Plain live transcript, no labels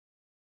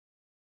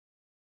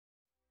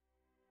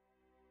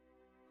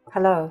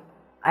Hello,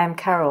 I am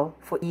Carol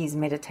for Ease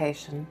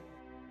Meditation.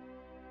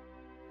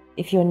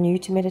 If you're new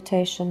to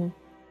meditation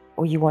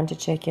or you want to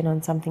check in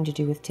on something to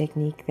do with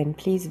technique, then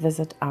please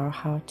visit our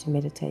How to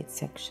Meditate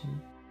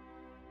section.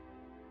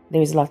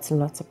 There is lots and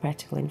lots of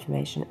practical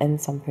information and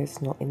some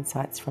personal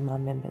insights from our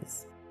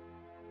members.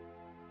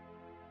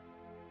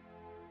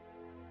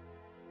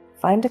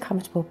 Find a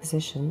comfortable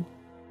position.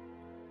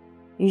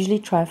 Usually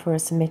try for a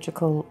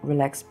symmetrical,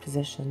 relaxed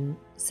position,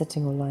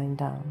 sitting or lying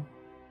down.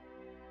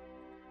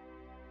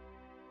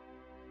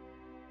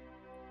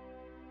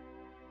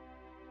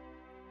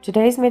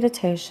 Today's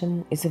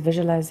meditation is a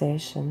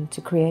visualization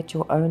to create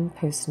your own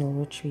personal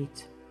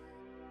retreat.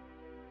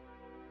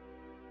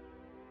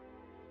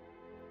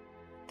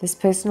 This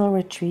personal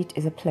retreat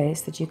is a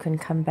place that you can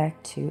come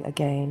back to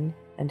again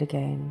and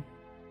again.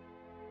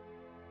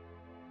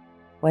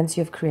 Once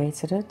you have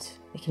created it,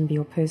 it can be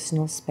your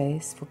personal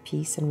space for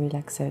peace and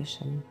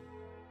relaxation,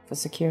 for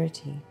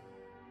security.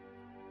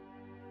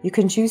 You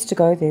can choose to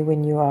go there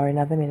when you are in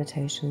other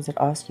meditations that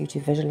ask you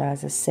to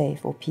visualize a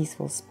safe or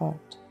peaceful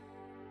spot.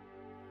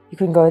 You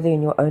can go there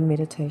in your own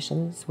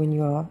meditations when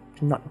you are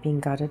not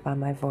being guided by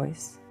my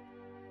voice.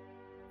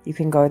 You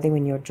can go there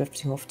when you're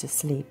drifting off to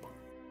sleep.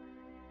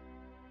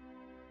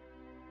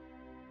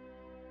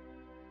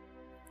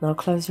 Now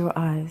close your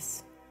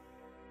eyes.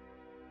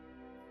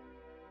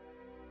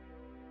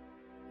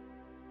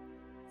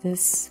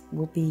 This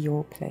will be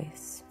your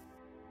place.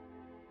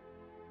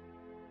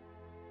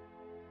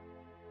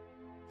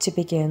 To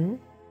begin,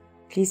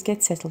 please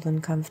get settled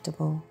and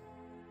comfortable.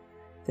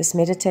 This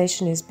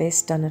meditation is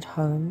best done at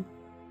home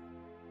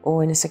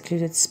or in a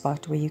secluded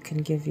spot where you can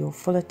give your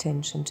full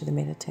attention to the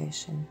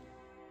meditation.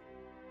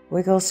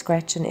 Wiggle,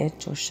 scratch and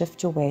itch or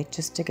shift your weight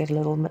just to get a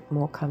little bit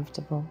more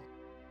comfortable.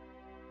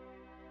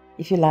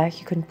 If you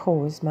like, you can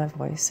pause my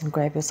voice and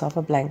grab yourself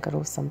a blanket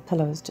or some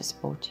pillows to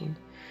support you.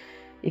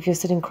 If you're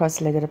sitting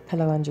cross-legged, a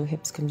pillow under your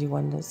hips can do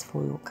wonders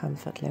for your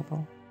comfort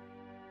level.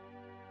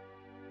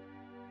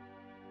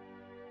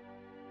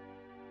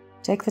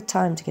 Take the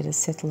time to get as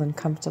settled and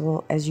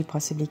comfortable as you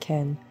possibly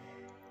can.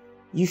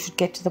 You should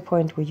get to the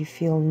point where you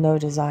feel no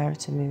desire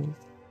to move.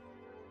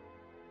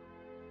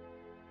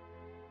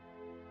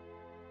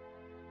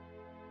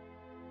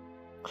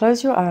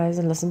 Close your eyes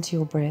and listen to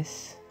your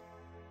breath.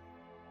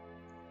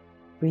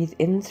 Breathe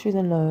in through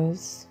the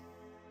nose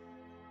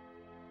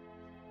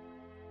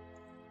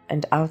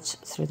and out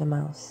through the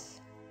mouth.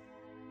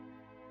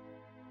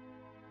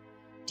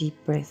 Deep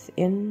breath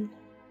in.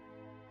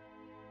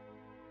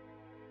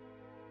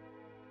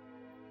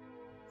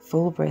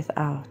 Full breath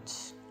out.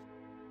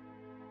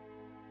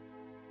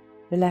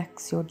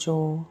 Relax your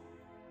jaw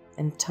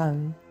and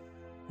tongue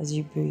as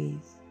you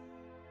breathe.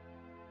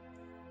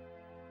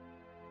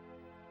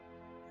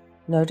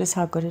 Notice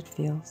how good it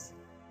feels.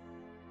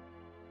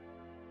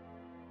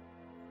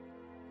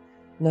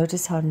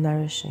 Notice how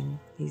nourishing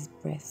these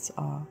breaths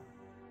are.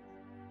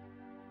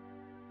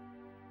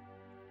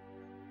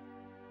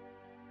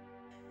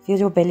 Feel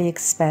your belly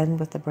expand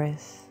with the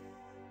breath.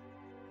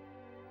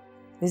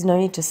 There's no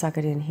need to suck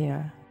it in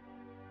here.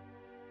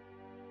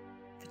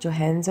 Put your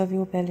hands over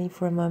your belly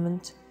for a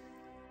moment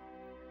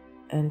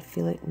and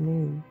feel it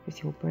move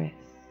with your breath.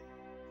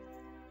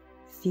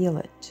 Feel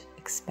it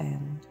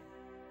expand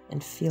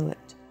and feel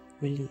it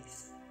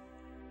release.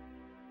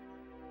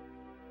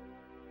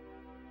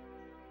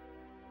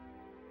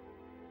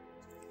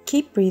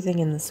 Keep breathing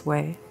in this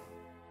way,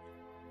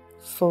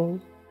 full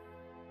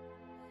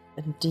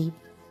and deep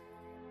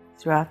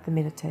throughout the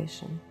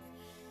meditation.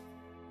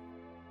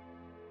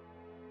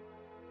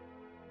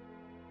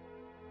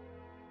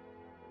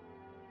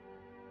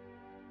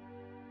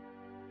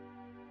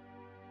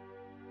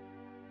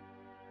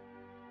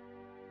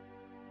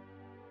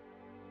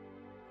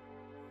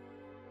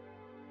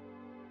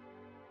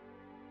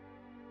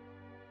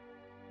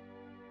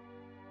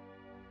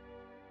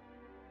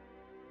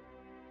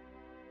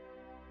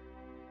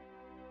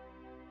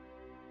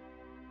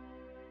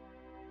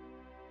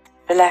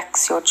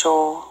 Relax your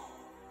jaw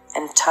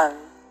and tongue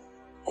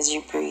as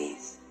you breathe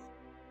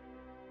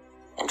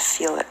and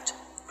feel it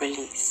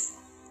release.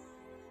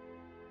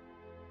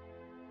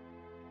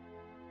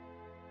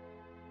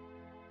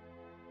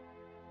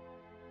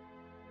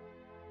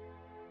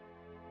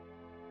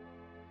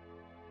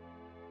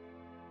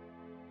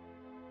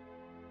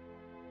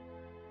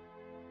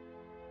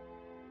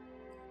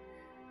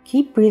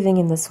 Keep breathing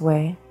in this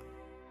way,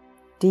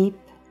 deep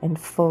and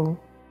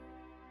full,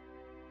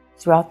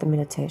 throughout the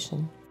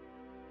meditation.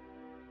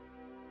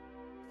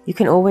 You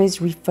can always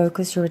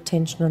refocus your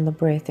attention on the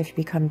breath if you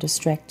become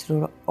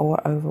distracted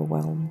or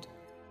overwhelmed.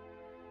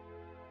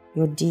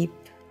 Your deep,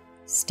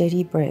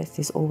 steady breath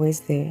is always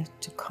there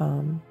to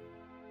calm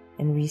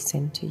and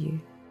recenter you.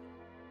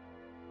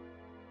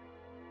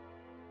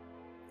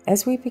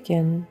 As we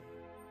begin,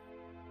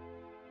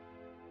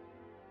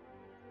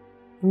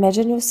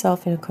 imagine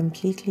yourself in a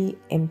completely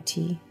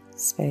empty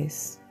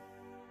space.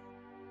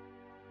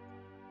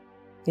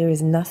 There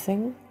is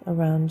nothing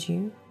around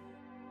you,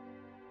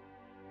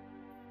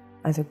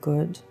 either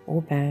good or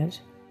bad.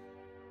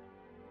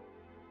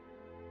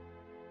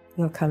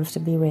 You're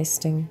comfortably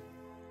resting,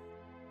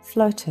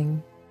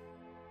 floating,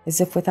 as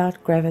if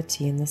without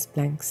gravity in this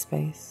blank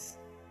space.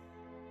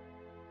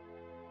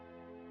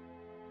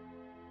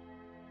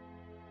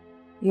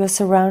 You are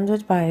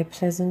surrounded by a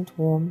pleasant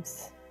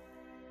warmth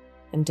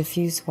and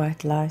diffuse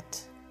white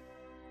light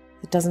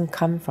that doesn't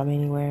come from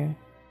anywhere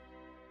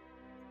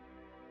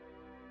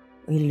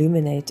or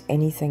illuminate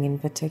anything in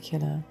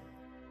particular.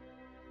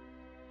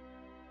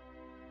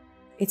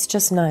 It's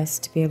just nice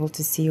to be able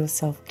to see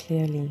yourself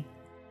clearly.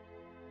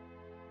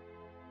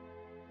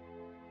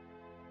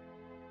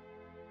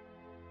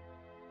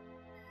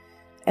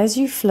 As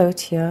you float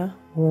here,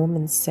 warm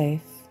and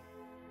safe,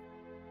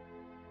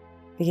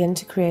 begin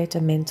to create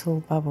a mental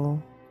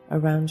bubble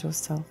around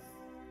yourself.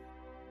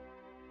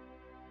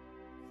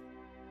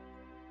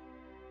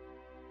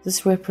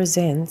 This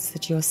represents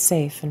that you're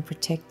safe and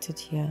protected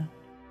here.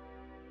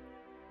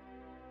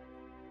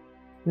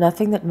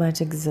 Nothing that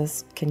might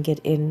exist can get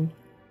in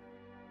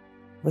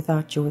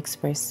without your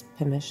express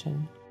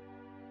permission.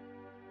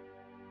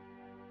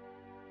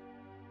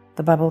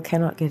 The bubble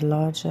cannot get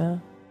larger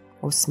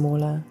or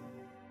smaller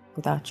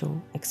without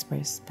your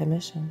express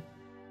permission.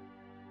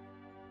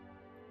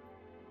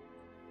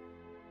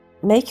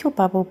 Make your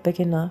bubble big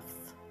enough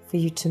for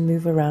you to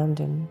move around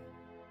in.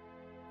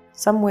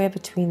 Somewhere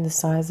between the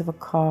size of a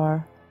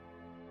car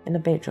and a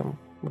bedroom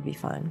would be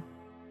fine.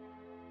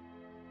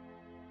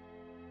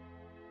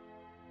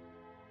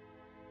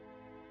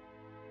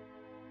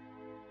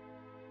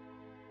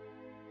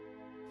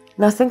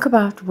 Now think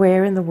about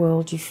where in the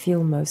world you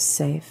feel most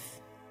safe,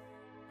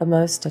 or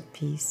most at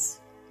peace.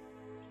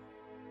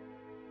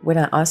 When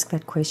I ask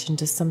that question,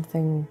 does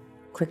something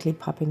quickly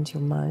pop into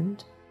your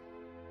mind?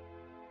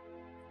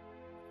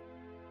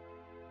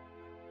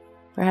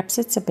 Perhaps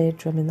it's a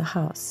bedroom in the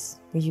house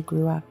where you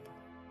grew up,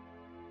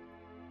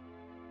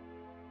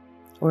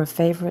 or a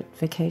favorite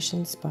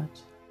vacation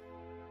spot.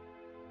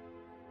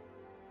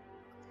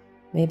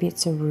 Maybe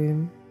it's a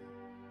room,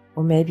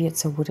 or maybe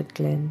it's a wooded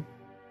glen,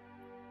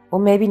 or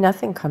maybe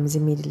nothing comes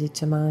immediately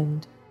to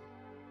mind.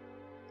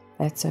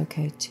 That's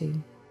okay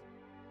too.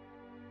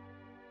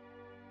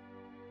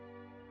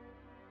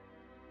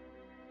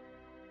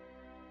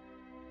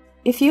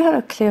 If you have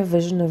a clear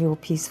vision of your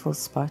peaceful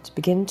spot,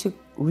 begin to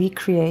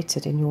recreate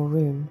it in your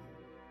room.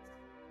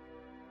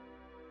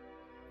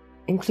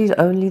 Include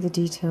only the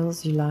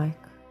details you like.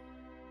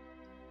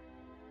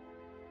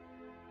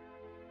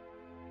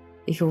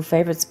 If your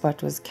favorite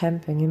spot was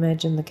camping,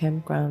 imagine the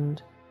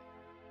campground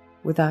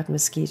without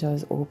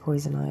mosquitoes or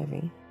poison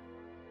ivy.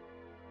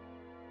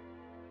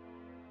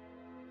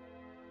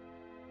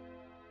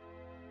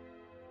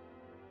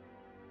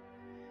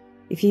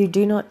 If you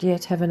do not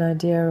yet have an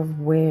idea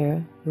of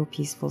where your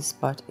peaceful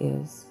spot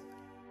is,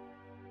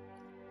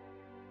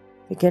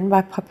 begin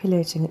by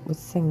populating it with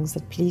things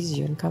that please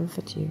you and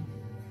comfort you.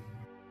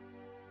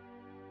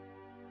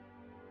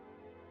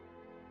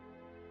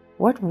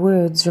 What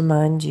words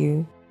remind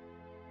you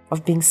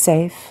of being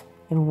safe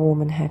and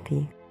warm and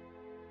happy?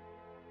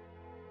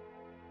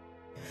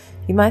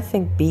 You might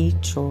think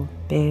beach or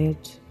bed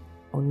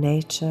or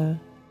nature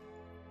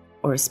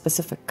or a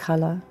specific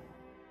color.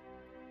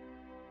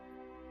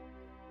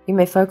 You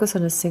may focus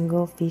on a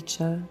single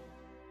feature,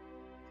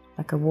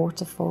 like a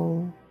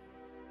waterfall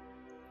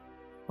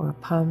or a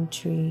palm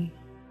tree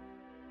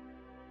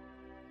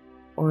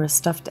or a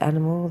stuffed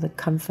animal that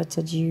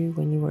comforted you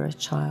when you were a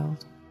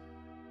child,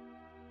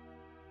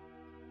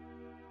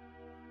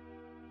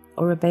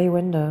 or a bay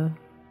window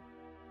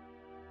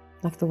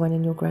like the one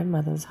in your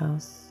grandmother's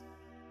house.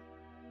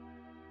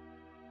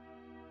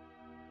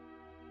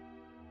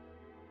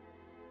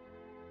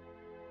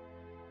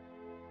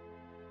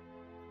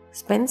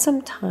 Spend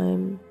some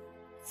time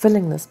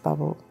filling this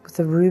bubble with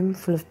a room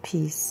full of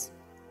peace.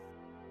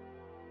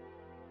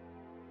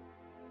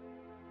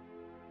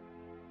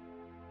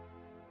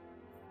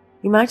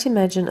 You might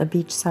imagine a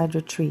beachside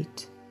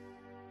retreat.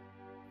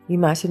 You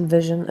might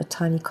envision a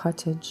tiny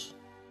cottage.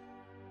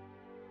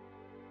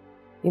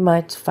 You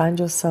might find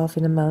yourself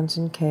in a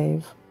mountain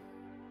cave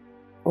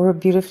or a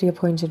beautifully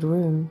appointed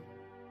room.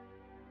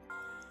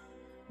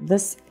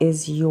 This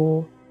is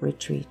your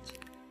retreat.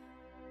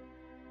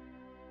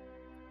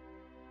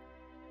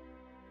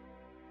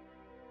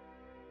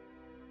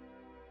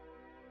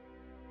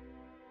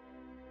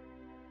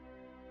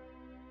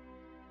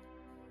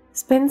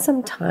 Spend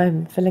some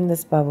time filling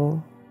this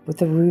bubble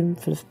with a room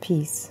full of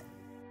peace.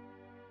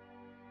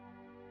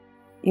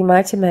 You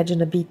might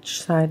imagine a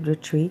beachside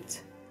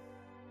retreat.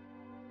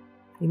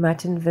 You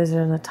might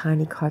envision a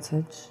tiny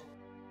cottage.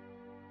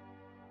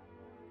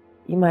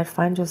 You might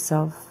find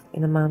yourself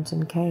in a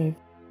mountain cave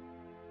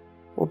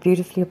or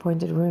beautifully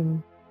appointed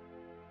room.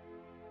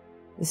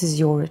 This is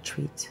your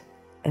retreat,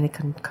 and it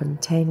can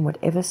contain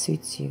whatever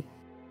suits you.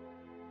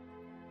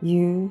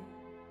 You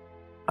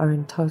are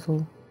in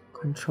total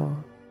control.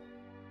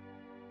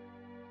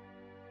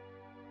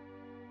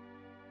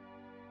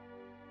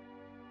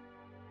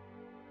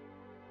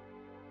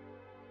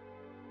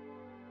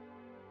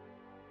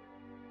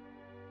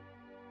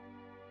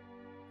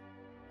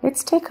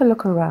 Let's take a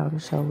look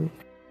around, shall we?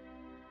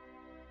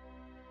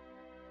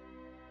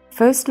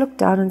 First, look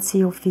down and see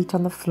your feet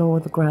on the floor or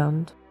the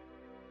ground.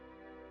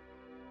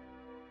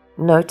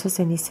 Notice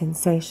any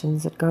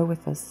sensations that go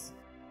with this.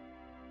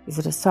 Is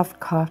it a soft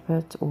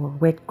carpet or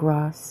wet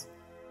grass?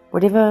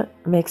 Whatever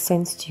makes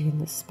sense to you in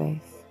this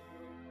space.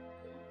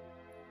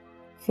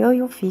 Feel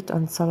your feet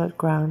on solid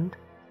ground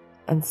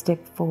and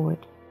step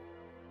forward.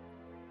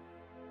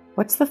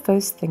 What's the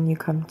first thing you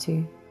come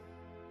to?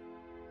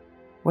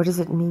 What does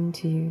it mean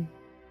to you?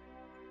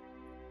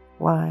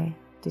 Why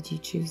did you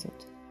choose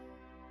it?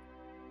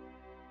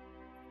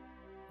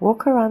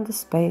 Walk around the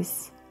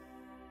space,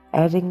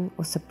 adding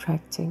or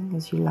subtracting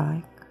as you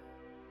like,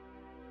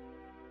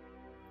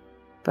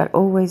 but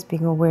always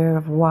being aware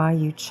of why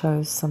you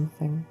chose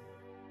something.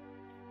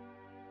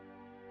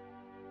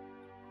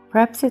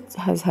 Perhaps it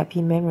has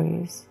happy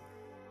memories,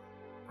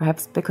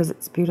 perhaps because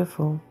it's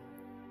beautiful.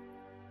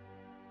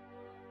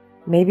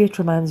 Maybe it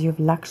reminds you of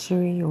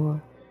luxury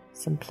or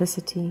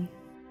simplicity.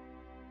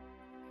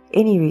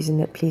 Any reason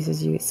that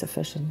pleases you is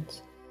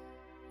sufficient.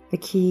 The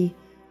key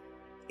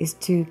is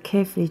to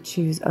carefully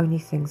choose only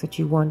things that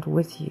you want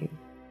with you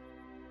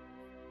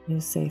in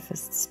your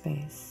safest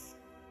space.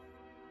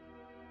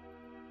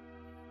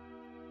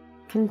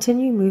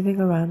 Continue moving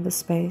around the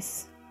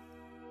space.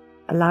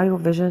 Allow your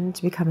vision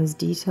to become as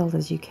detailed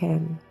as you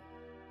can.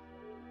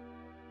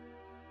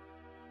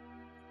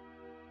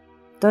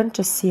 Don't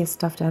just see a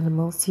stuffed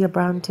animal, see a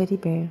brown teddy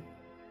bear.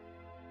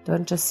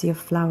 Don't just see a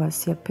flower,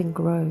 see a pink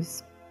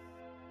rose.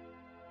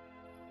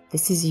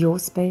 This is your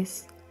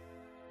space.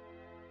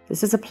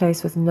 This is a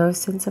place with no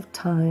sense of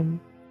time,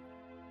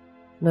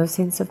 no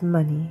sense of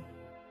money.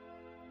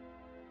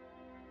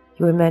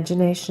 Your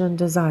imagination and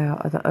desire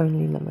are the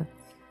only limits.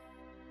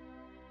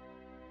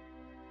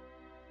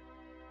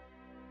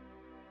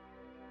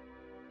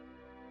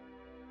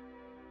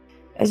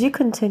 As you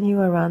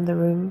continue around the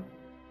room,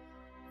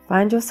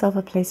 find yourself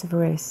a place of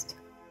rest,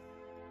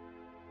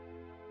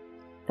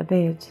 a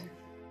bed,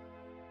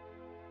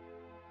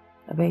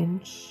 a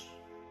bench,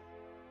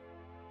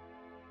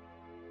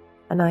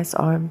 a nice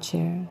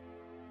armchair.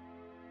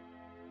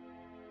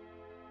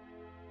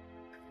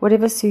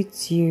 Whatever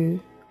suits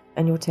you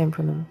and your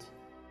temperament.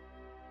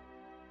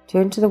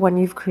 Turn to the one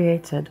you've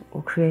created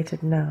or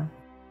created now.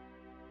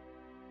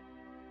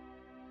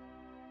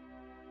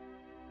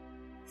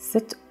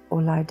 Sit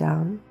or lie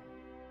down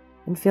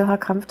and feel how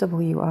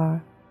comfortable you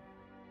are.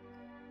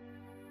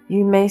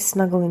 You may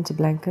snuggle into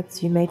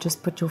blankets, you may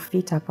just put your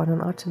feet up on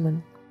an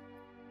ottoman.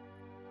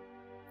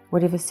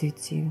 Whatever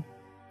suits you.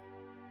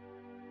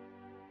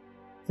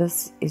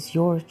 This is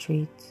your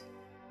retreat.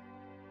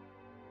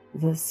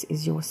 This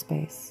is your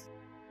space.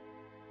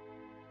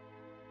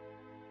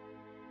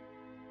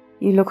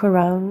 You look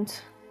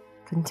around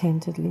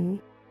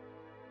contentedly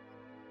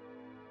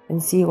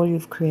and see all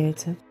you've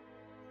created.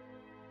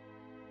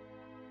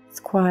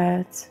 It's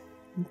quiet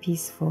and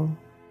peaceful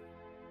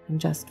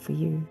and just for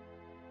you.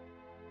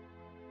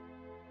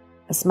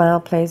 A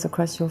smile plays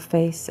across your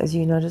face as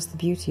you notice the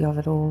beauty of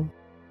it all.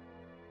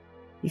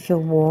 You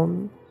feel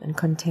warm and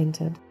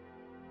contented,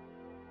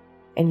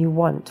 and you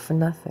want for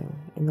nothing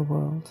in the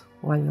world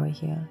while you're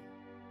here.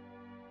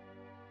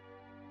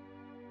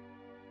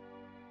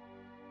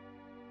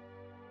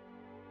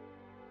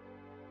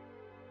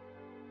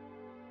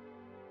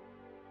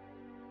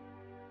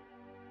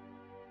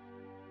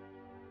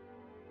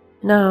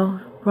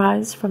 Now,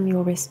 rise from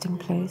your resting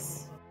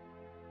place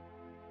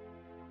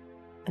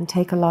and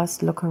take a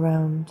last look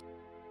around.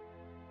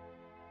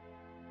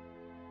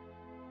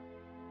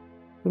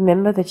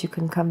 Remember that you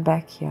can come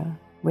back here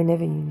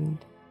whenever you need.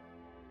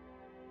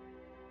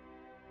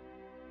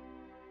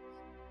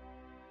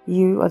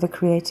 You are the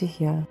creator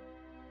here,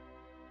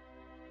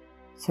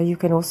 so you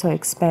can also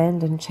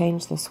expand and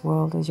change this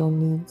world as your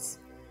needs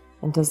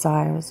and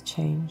desires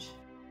change.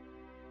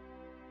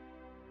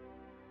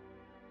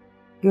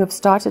 You have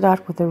started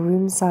out with a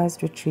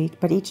room-sized retreat,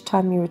 but each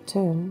time you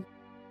return,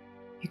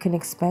 you can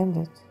expand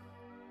it.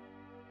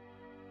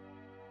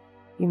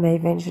 You may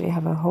eventually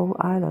have a whole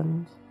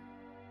island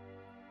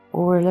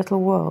or a little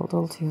world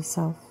all to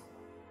yourself.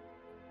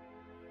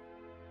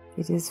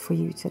 It is for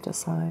you to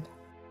decide.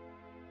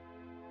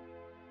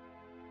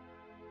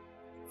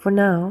 For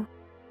now,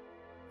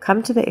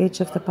 come to the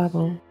edge of the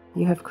bubble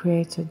you have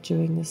created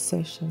during this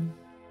session.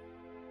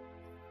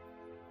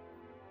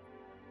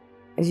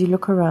 As you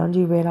look around,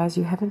 you realize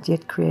you haven't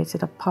yet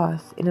created a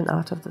path in and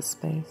out of the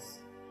space.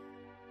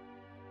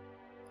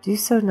 Do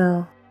so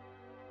now.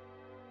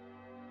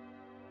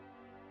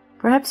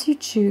 Perhaps you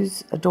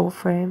choose a door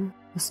frame,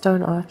 a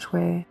stone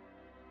archway,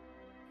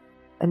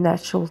 a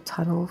natural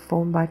tunnel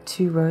formed by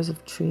 2 rows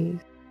of trees.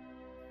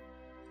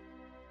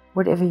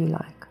 Whatever you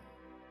like,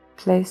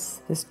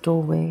 place this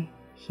doorway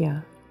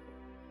here.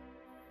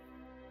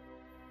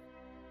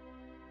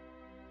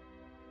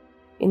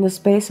 In the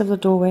space of the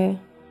doorway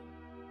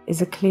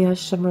is a clear,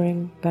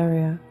 shimmering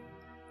barrier.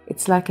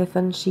 It's like a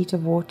thin sheet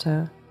of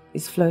water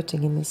is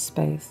floating in this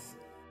space.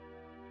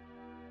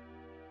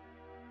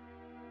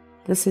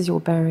 This is your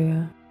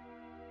barrier.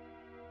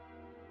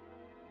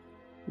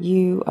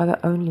 You are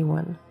the only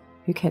one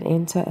who can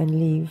enter and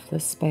leave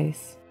this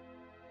space.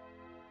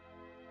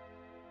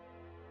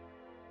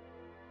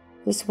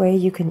 This way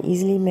you can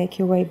easily make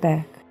your way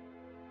back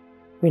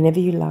whenever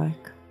you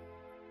like,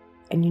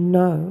 and you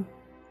know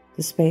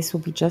the space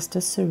will be just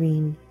as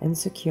serene and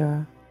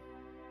secure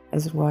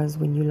as it was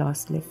when you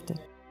last left it.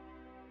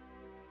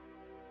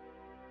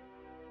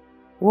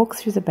 Walk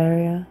through the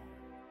barrier.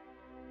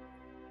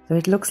 Though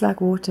it looks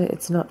like water,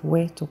 it's not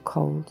wet or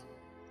cold.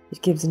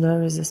 It gives no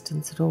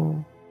resistance at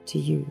all to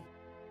you.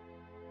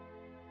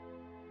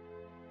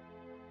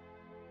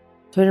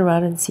 Turn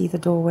around and see the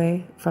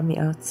doorway from the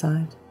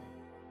outside.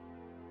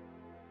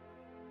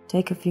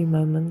 Take a few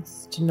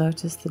moments to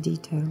notice the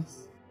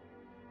details.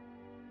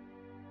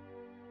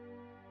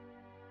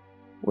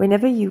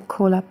 Whenever you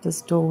call up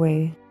this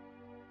doorway,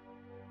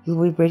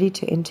 you'll be ready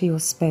to enter your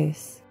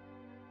space.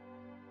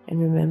 And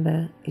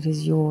remember, it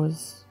is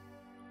yours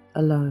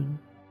alone.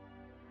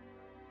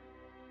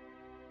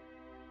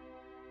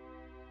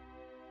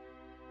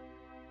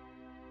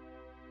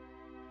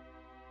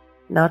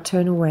 Now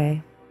turn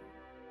away.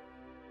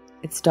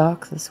 It's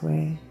dark this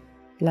way,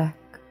 black.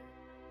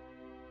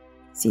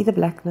 See the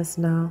blackness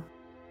now,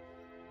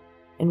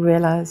 and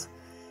realize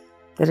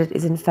that it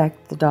is in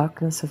fact the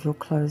darkness of your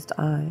closed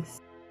eyes.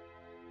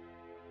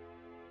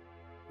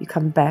 You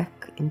come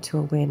back into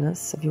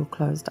awareness of your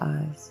closed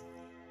eyes,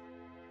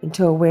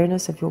 into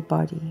awareness of your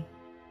body.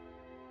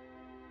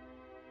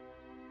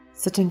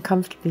 Sitting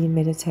comfortably in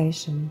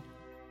meditation,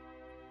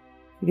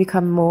 you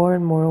become more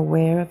and more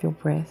aware of your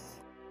breath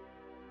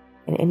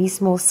and any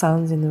small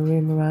sounds in the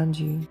room around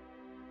you.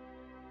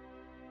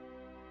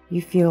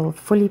 You feel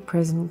fully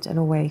present and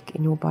awake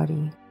in your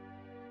body.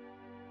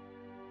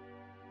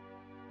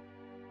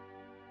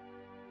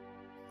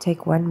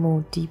 Take one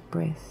more deep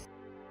breath,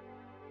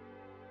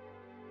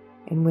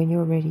 and when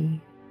you're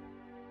ready,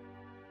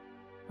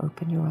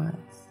 open your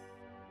eyes.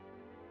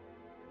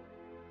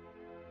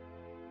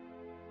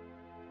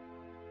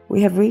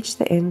 We have reached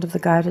the end of the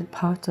guided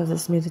part of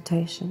this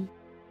meditation.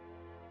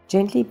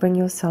 Gently bring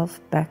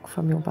yourself back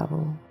from your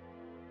bubble.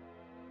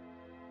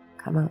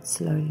 Come out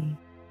slowly.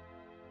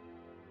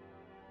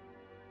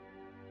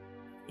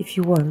 If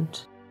you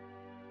want,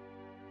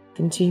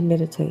 continue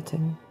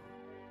meditating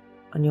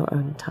on your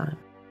own time.